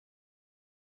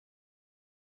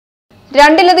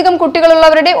രണ്ടിലധികം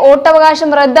കുട്ടികളുള്ളവരുടെ വോട്ടവകാശം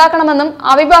റദ്ദാക്കണമെന്നും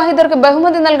അവിവാഹിതർക്ക്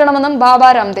ബഹുമതി നൽകണമെന്നും ബാബ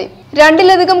രാംദേവ്.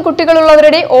 രണ്ടിലധികം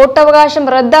കുട്ടികളുള്ളവരുടെ വോട്ടവകാശം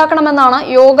റദ്ദാക്കണമെന്നാണ്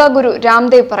യോഗ ഗുരു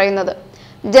രാംദേവ് പറയുന്നത്.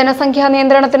 ജനസംഖ്യാ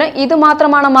നിയന്ത്രണത്തിന്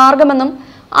ഇതുമാത്രമാണ് മാർഗമെന്നും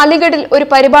അലിഗഡിൽ ഒരു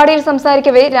പരിപാടിയിൽ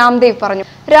സംസാരിക്കവേ രാംദേവ് പറഞ്ഞു.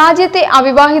 രാജ്യത്തെ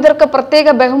അവിവാഹിതർക്ക്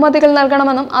പ്രത്യേക ബഹുമതികൾ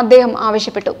നൽകണമെന്നും അദ്ദേഹം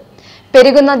ആവശ്യപ്പെട്ടു.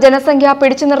 പെരുകുന്ന ജനസംഖ്യ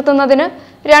പിടിച്ചു നിർത്തുന്നതിന്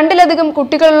രണ്ടിലധികം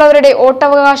കുട്ടികളുള്ളവരുടെ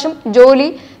വോട്ടവകാശം, ജോലി,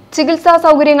 ചികിത്സാ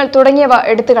സൗകര്യങ്ങൾ തുടങ്ങിയവ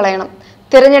എടുത്തുകളയണം.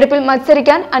 തിരഞ്ഞെടുപ്പിൽ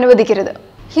മത്സരിക്കാൻ അനുവദിക്കരുത്.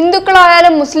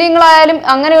 ഹിന്ദുക്കളായാലും മുസ്ലിങ്ങളായാലും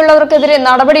അങ്ങനെയുള്ളവർക്കെതിരെ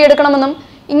നടപടിയെടുക്കണമെന്നും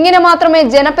ഇങ്ങനെ മാത്രമേ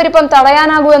ജനപ്പെരുപ്പം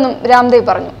തടയാനാകൂ എന്നും രാംദേവ്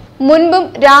പറഞ്ഞു. മുൻപും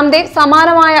രാംദേവ്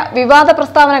സമാനമായ വിവാദ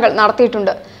പ്രസ്താവനകൾ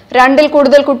നടത്തിയിട്ടുണ്ട്. രണ്ടിൽ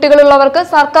കൂടുതൽ കുട്ടികളുള്ളവർക്ക്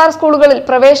സർക്കാർ സ്കൂളുകളിൽ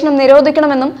പ്രവേശനം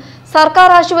നിരോധിക്കണമെന്നും സർക്കാർ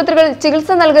ആശുപത്രികളിൽ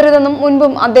ചികിത്സ നൽകരുതെന്നും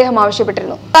മുൻപും അദ്ദേഹം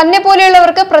ആവശ്യപ്പെട്ടിരുന്നു. തന്നെ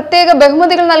പോലെയുള്ളവർക്ക് പ്രത്യേക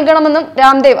ബഹുമതികൾ നൽകണമെന്നും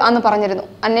രാംദേവ് അന്ന് പറഞ്ഞിരുന്നു.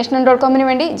 അന്വേഷണം.comന്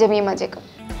വേണ്ടി ജമീമ ജേക്കബ്.